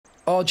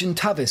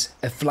Argentavis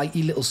are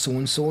flighty little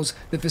so-and-sos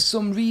that for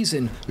some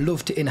reason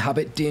love to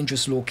inhabit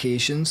dangerous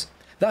locations.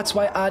 That's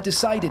why I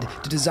decided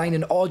to design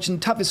an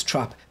Argentavis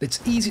trap that's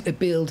easy to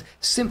build,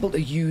 simple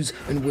to use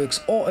and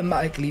works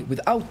automatically with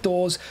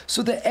outdoors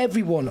so that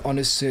everyone on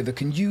a server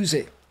can use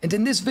it. And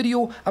in this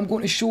video I'm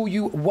going to show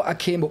you what I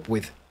came up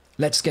with.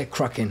 Let's get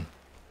cracking.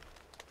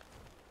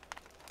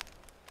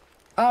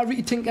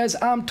 Alright Tinkers,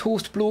 I'm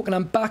toastbloke and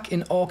I'm back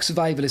in ARK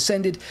Survival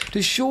Ascended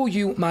to show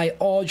you my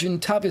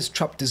Argentavis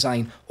trap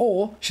design,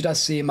 or should I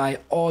say my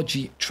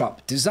argy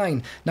trap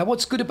design. Now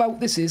what's good about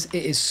this is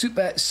it is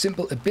super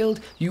simple to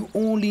build. You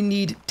only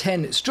need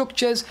 10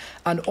 structures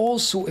and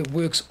also it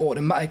works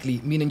automatically,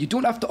 meaning you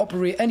don't have to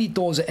operate any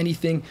doors or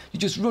anything. You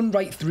just run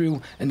right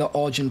through and the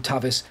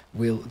Argentavis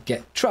will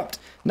get trapped.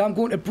 Now I'm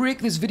going to break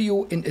this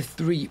video into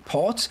 3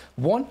 parts.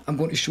 One, I'm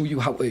going to show you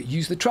how to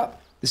use the trap.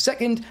 The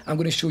second, I'm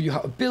going to show you how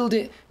to build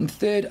it. And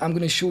third, I'm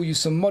going to show you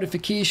some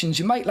modifications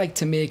you might like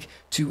to make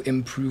to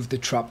improve the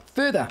trap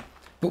further.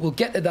 But we'll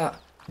get to that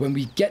when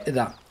we get to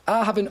that.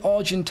 I have an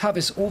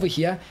Argentavis over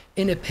here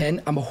in a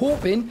pen. I'm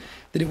hoping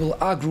that it will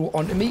aggro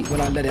onto me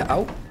when I let it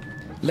out.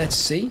 Let's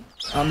see.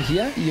 I'm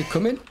here. Are you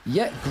coming?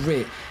 Yeah,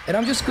 great. And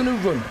I'm just going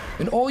to run.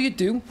 And all you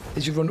do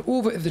is you run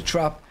over to the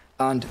trap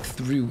and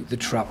through the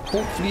trap.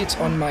 Hopefully it's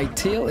on my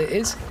tail. It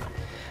is.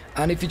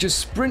 And if you just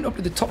sprint up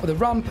to the top of the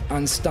ramp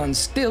and stand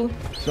still,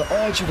 the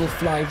argy will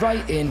fly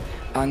right in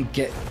and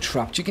get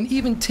trapped. You can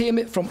even tame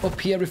it from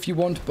up here if you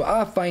want, but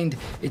I find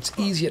it's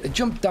easier to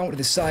jump down to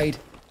the side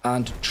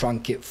and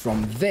trank it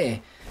from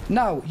there.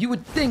 Now, you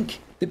would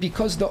think that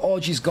because the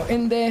argy's got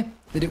in there,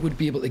 that it would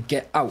be able to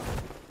get out.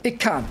 It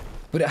can,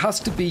 but it has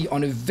to be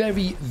on a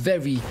very,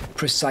 very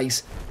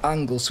precise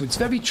angle. So it's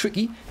very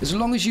tricky. As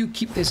long as you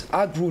keep this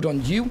aggroed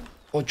on you,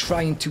 or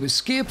trying to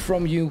escape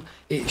from you,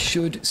 it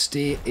should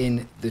stay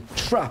in the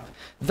trap.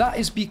 That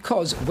is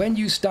because when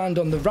you stand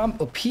on the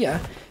ramp up here,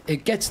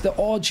 it gets the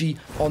argy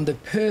on the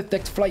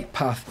perfect flight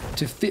path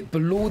to fit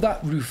below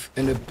that roof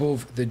and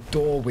above the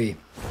doorway.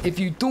 If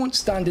you don't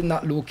stand in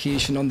that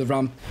location on the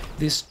ramp,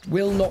 this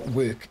will not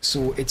work.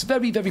 So it's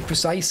very, very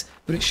precise,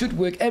 but it should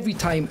work every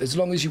time as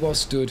long as you are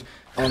stood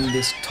on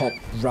this top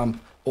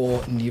ramp or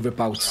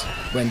nearabouts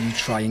when you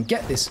try and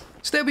get this.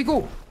 So there we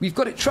go, we've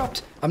got it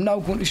trapped. I'm now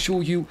going to show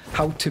you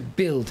how to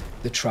build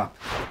the trap.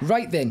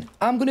 Right then,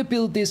 I'm going to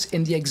build this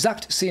in the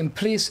exact same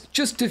place,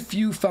 just a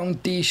few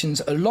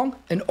foundations along,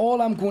 and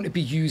all I'm going to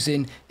be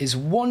using is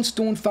 1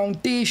 stone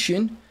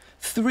foundation,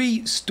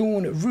 3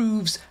 stone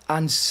roofs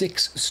and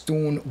 6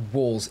 stone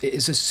walls. It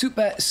is a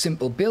super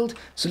simple build,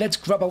 so let's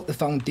grab out the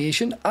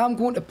foundation. I'm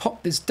going to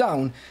pop this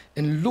down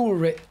and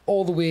lower it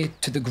all the way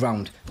to the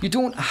ground. You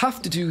don't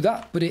have to do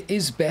that, but it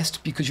is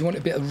best because you want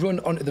a bit of run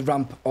onto the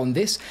ramp on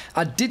this.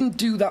 I didn't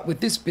do that with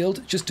this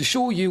build just to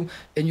show you,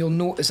 and you'll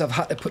notice I've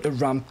had to put a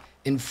ramp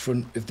in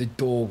front of the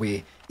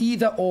doorway.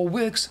 Either or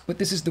works, but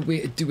this is the way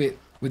to do it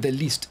with the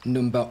least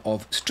number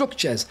of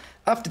structures.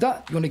 After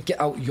that, you want to get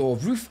out your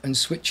roof and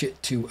switch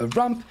it to a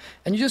ramp,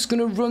 and you're just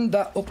going to run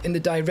that up in the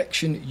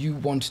direction you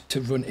want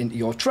to run into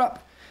your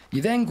trap.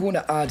 You're then going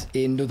to add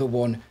another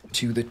one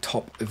to the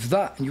top of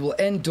that, and you will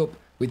end up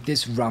with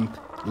this ramp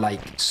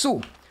like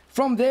so.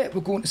 From there, we're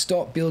going to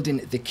start building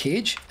the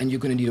cage, and you're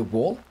going to need a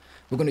wall.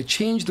 We're going to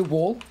change the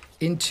wall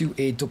into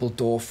a double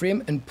door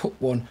frame and put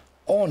one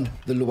on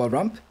the lower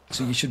ramp,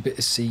 so you should be able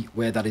to see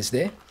where that is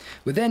there.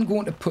 We're then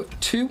going to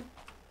put 2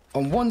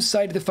 on one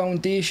side of the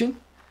foundation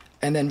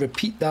and then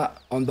repeat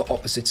that on the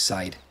opposite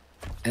side,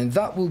 and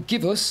that will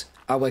give us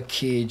our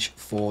cage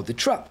for the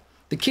trap.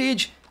 The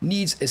cage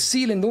needs a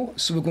ceiling though,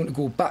 so we're going to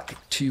go back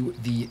to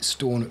the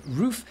stone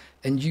roof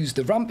and use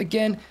the ramp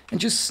again and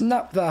just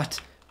snap that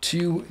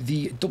to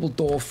the double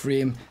door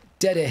frame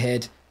dead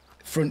ahead,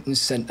 front and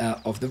center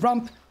of the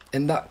ramp,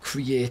 and that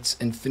creates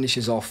and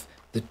finishes off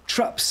the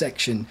trap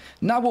section.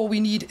 Now all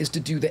we need is to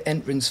do the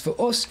entrance for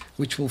us,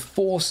 which will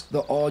force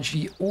the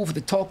argy over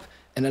the top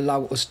and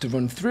allow us to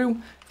run through,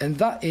 and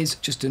that is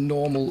just a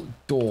normal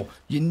door.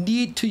 You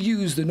need to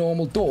use the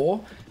normal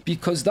door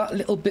because that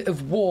little bit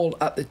of wall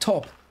at the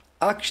top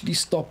actually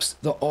stops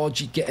the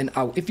argy getting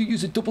out. If you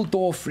use a double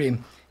door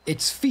frame,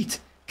 its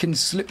feet can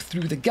slip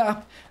through the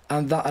gap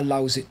and that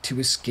allows it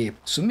to escape.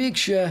 So make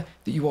sure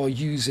that you are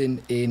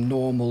using a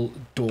normal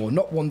door,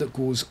 not one that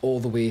goes all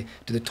the way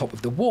to the top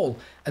of the wall.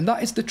 And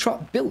that is the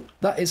trap built.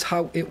 That is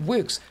how it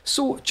works.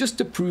 So just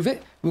to prove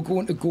it, we're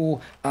going to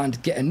go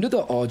and get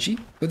another argy,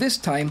 but this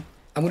time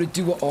I'm going to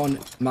do it on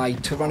my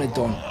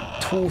Pteradodon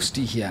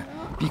Toasty here,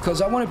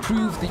 because I want to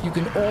prove that you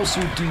can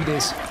also do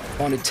this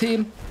on a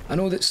tame. I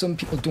know that some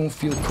people don't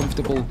feel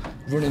comfortable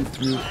running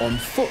through on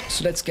foot,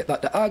 so let's get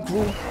that to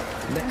aggro.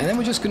 And then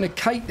we're just going to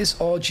kite this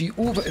argy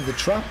over to the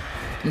trap.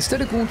 And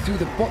instead of going through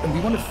the bottom, we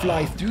want to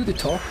fly through the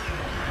top.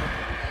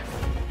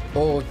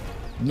 Or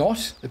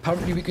not.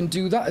 Apparently we can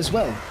do that as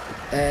well.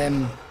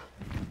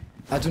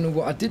 I don't know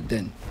what I did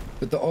then,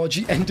 but the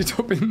argy ended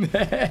up in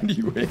there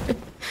anyway.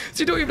 So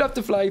you don't even have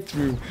to fly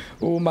through.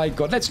 Oh my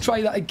god. Let's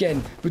try that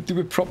again, but do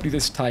it properly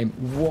this time.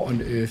 What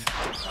on earth?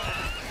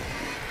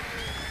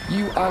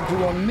 You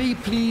aggro on me,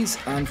 please,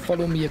 and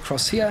follow me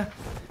across here.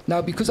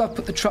 Now, because I've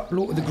put the trap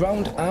low to the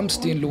ground, I'm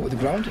staying low to the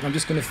ground. And I'm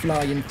just going to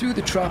fly in through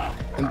the trap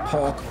and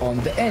park on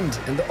the end.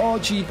 And the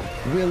argy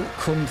will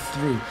come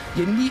through.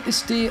 You need to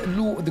stay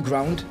low to the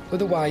ground,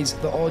 otherwise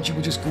the argy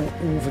will just go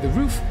over the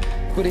roof.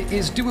 But it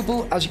is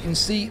doable. As you can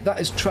see, that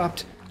is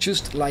trapped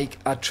just like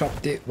I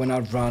trapped it when I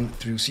ran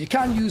through. So you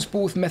can use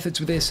both methods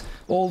with this,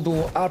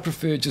 although I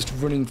prefer just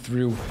running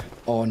through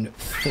on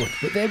foot.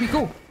 But there we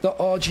go, the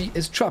argy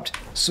is trapped.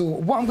 So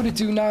what I'm going to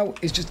do now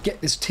is just get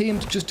this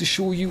tamed, just to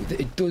show you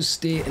that it does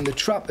stay in the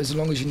trap as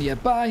long as you're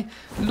nearby.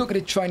 Look at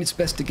it trying its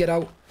best to get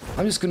out.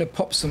 I'm just going to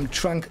pop some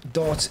trank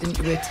darts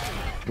into it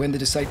when they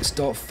decide to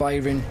start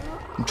firing.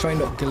 I'm trying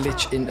not to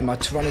glitch into my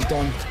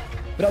Pteradodon.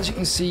 But as you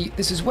can see,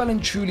 this is well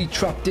and truly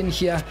trapped in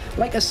here.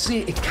 Like I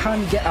say, it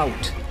can get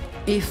out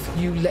if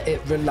you let it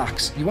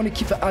relax. You want to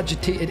keep it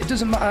agitated. It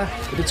doesn't matter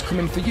if it's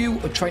coming for you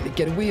or trying to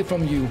get away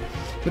from you,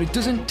 but it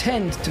doesn't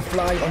tend to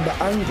fly on the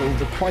angle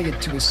required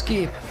to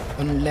escape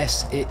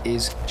unless it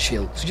is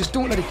chill. So just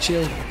don't let it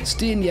chill,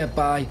 stay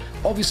nearby.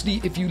 Obviously,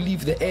 if you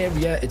leave the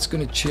area, it's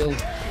going to chill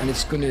and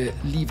it's going to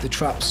leave the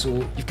trap, so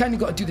you've kind of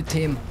got to do the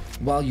tame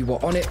while you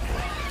are on it.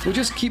 We'll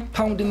just keep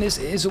pounding this.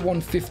 It is a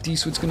 150,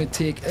 so it's going to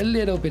take a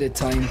little bit of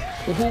time,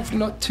 but hopefully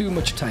not too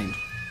much time.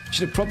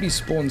 Should have probably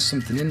spawned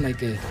something in,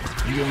 like a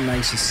real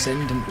nice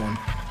ascendant one.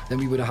 Then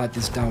we would have had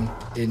this down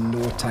in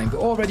no time. But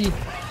already,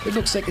 it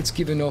looks like it's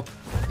given up.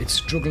 It's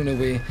struggling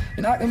away.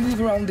 And I can move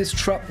around this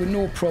trap with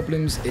no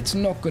problems. It's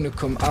not going to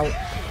come out.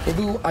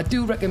 Although I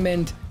do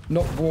recommend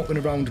not walking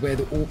around where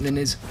the opening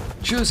is,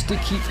 just to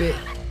keep it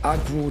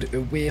aggroed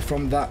away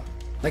from that.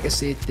 Like I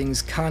say,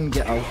 things can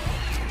get out.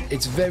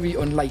 It's very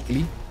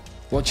unlikely.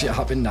 Watch it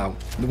happen now,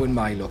 knowing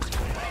my luck.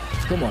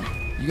 Come on.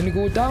 You're going to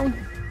go down?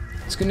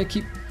 It's going to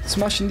keep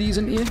smashing these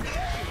into you.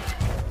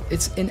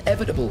 It's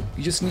inevitable.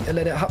 You just need to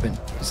let it happen.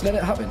 Just let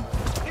it happen.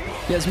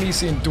 Here's me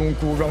saying don't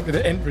go around to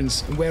the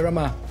entrance. And where am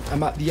I?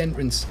 I'm at the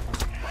entrance.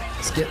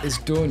 Let's get this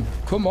done.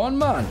 Come on,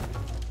 man.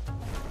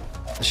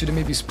 I should have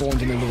maybe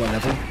spawned in a lower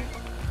level.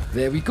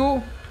 There we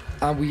go.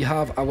 And we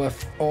have our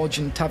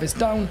Argentavis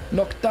down,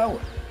 knocked out,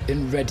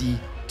 and ready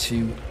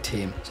to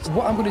tame. So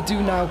what I'm going to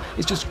do now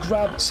is just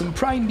grab some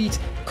prime meat,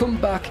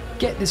 come back,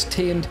 get this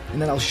tamed,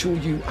 and then I'll show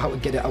you how to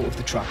get it out of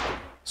the trap.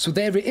 So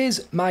there it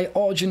is, my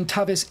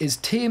Argentavis is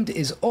tamed,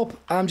 is up.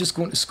 I'm just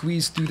going to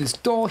squeeze through this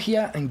door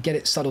here and get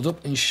it saddled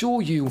up and show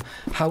you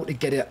how to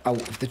get it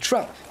out of the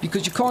trap.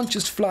 Because you can't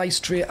just fly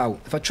straight out.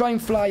 If I try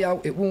and fly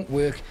out, it won't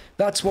work.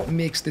 That's what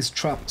makes this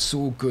trap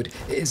so good.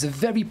 It is a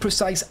very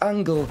precise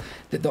angle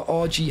that the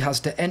argy has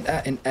to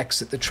enter and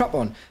exit the trap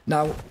on.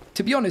 Now,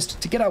 to be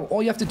honest, to get out,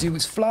 all you have to do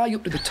is fly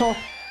up to the top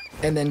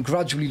and then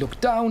gradually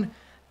look down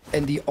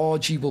and the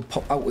argy will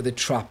pop out of the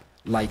trap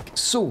like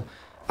so.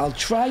 I'll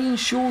try and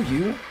show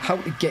you how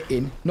to get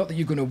in, not that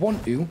you're going to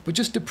want to, but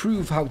just to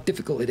prove how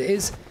difficult it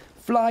is.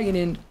 Flying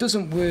in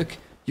doesn't work,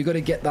 you got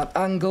to get that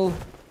angle,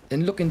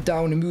 and looking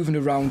down and moving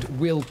around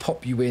will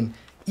pop you in,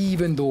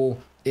 even though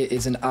it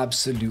is an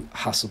absolute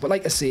hassle. But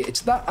like I say,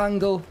 it's that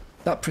angle,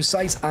 that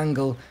precise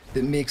angle,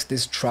 that makes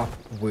this trap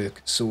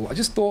work. So I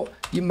just thought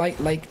you might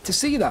like to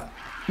see that.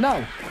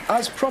 Now,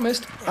 as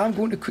promised, I'm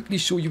going to quickly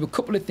show you a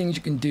couple of things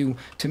you can do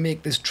to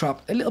make this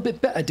trap a little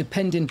bit better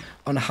depending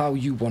on how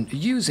you want to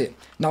use it.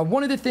 Now,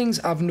 one of the things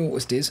I've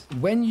noticed is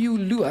when you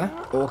lure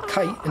or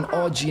kite an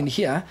argy in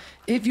here,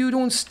 if you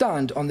don't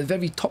stand on the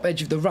very top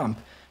edge of the ramp,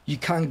 you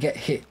can get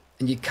hit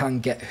and you can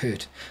get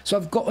hurt. So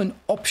I've got an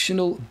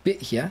optional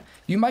bit here.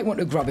 You might want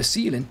to grab a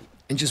ceiling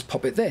and just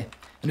pop it there.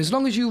 And as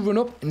long as you run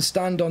up and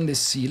stand on this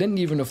ceiling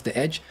near enough the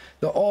edge,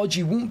 the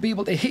argy won't be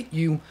able to hit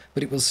you,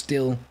 but it will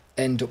still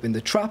end up in the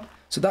trap.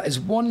 So that is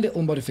one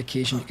little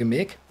modification you can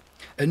make.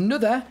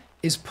 Another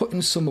is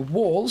putting some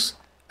walls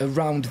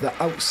around the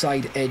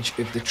outside edge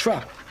of the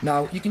trap.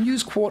 Now, you can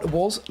use quarter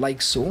walls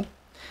like so,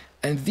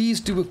 and these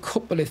do a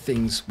couple of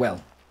things.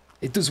 Well,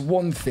 it does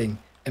one thing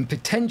and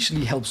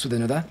potentially helps with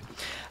another.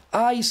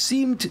 I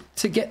seemed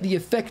to get the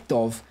effect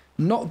of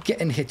not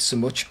getting hit so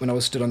much when I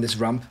was stood on this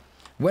ramp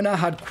when I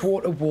had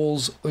quarter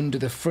walls under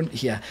the front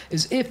here,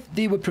 as if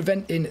they were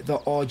preventing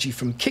the argy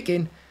from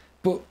kicking,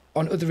 but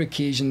on other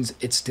occasions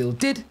it still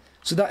did.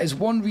 So that is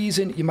one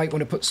reason you might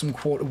want to put some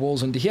quarter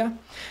walls under here.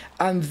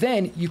 And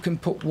then you can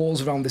put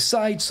walls around the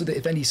side so that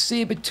if any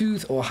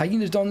saber-tooth or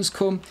hyenodons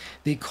come,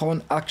 they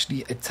can't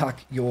actually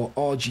attack your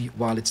argy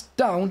while it's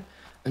down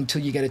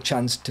until you get a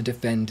chance to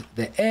defend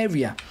the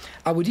area.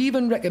 I would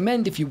even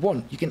recommend, if you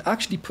want, you can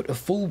actually put a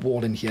full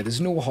wall in here.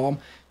 There's no harm.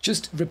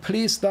 Just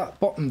replace that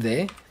bottom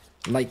there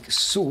like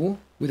so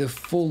with a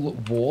full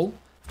wall,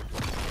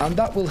 and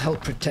that will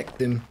help protect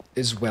them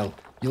as well.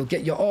 You'll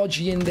get your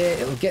argy in there,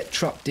 it'll get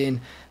trapped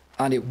in,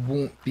 and it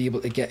won't be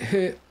able to get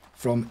hurt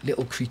from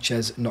little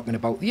creatures knocking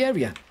about the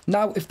area.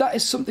 Now, if that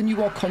is something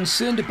you are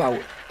concerned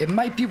about, it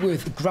might be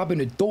worth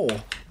grabbing a door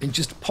in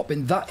just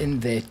popping that in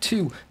there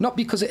too. Not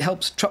because it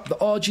helps trap the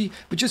argy,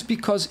 but just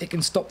because it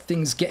can stop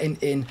things getting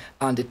in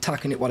and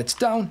attacking it while it's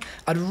down.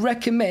 I'd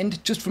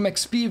recommend, just from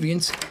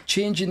experience,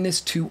 changing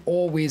this to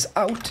always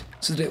out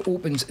so that it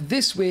opens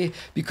this way,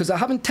 because I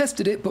haven't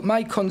tested it, but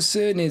my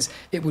concern is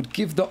it would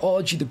give the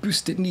argy the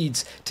boost it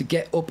needs to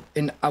get up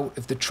and out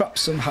of the trap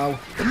somehow.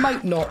 It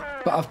might not,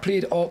 but I've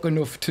played ARK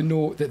enough to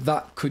know that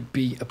that could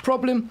be a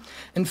problem.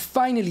 And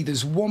finally,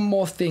 there's one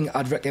more thing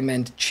I'd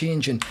recommend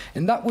changing,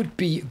 and that would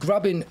be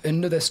grabbing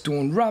another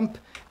stone ramp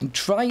and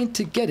trying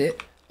to get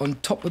it on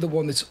top of the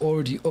one that's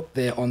already up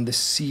there on the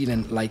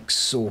ceiling, like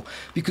so.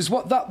 Because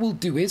what that will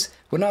do is,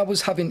 when I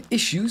was having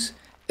issues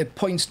at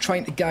points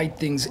trying to guide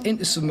things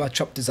into some of my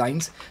trap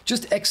designs,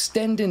 just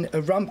extending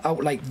a ramp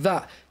out like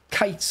that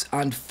kites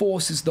and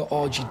forces the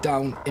argy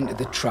down into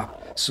the trap.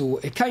 So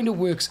it kind of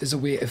works as a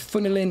way of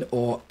funneling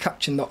or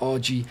catching the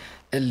argy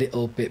a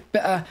little bit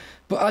better.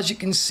 But as you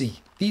can see,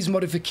 these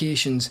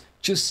modifications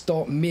just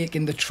start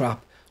making the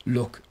trap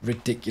look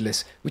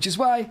ridiculous, which is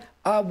why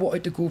I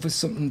wanted to go for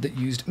something that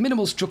used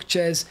minimal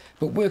structures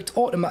but worked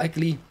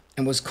automatically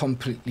and was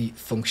completely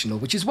functional,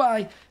 which is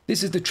why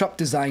this is the trap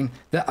design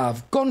that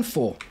I've gone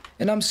for,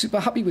 and I'm super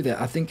happy with it.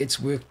 I think it's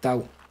worked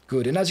out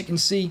good, and as you can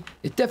see,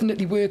 it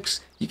definitely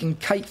works. You can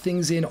kite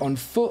things in on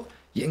foot,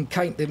 you can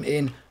kite them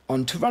in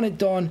on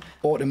Pteradodon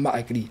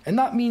automatically, and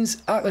that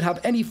means I could have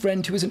any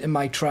friend who isn't in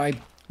my tribe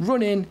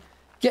run in,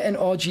 get an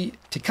argy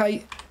to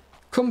kite,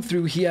 come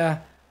through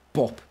here,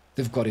 bop,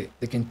 they've got it,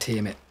 they can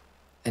tame it,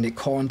 and it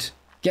can't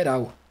get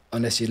out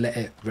unless you let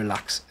it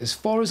relax. As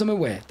far as I'm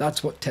aware,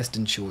 that's what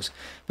testing shows.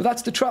 But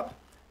that's the trap,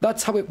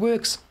 that's how it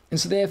works, and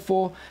so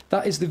therefore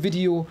that is the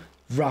video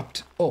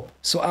wrapped up.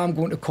 So I'm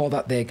going to call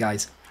that there,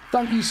 guys.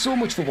 Thank you so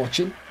much for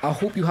watching. I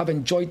hope you have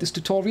enjoyed this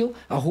tutorial.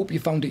 I hope you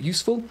found it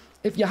useful.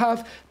 If you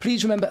have,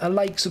 please remember to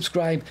like,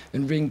 subscribe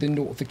and ring the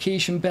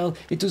notification bell.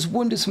 It does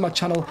wonders for my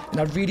channel,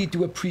 and I really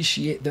do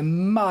appreciate the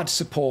mad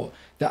support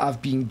that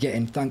I've been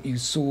getting. Thank you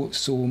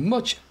so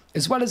much.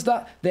 As well as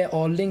that, there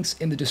are links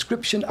in the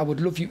description I would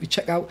love you to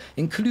check out,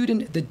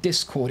 including the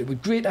Discord. It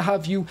would be great to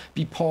have you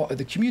be part of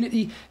the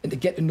community and to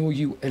get to know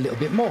you a little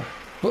bit more.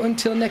 But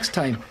until next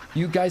time,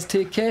 you guys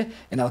take care,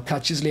 and I'll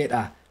catch you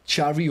later.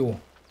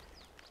 Cheerio.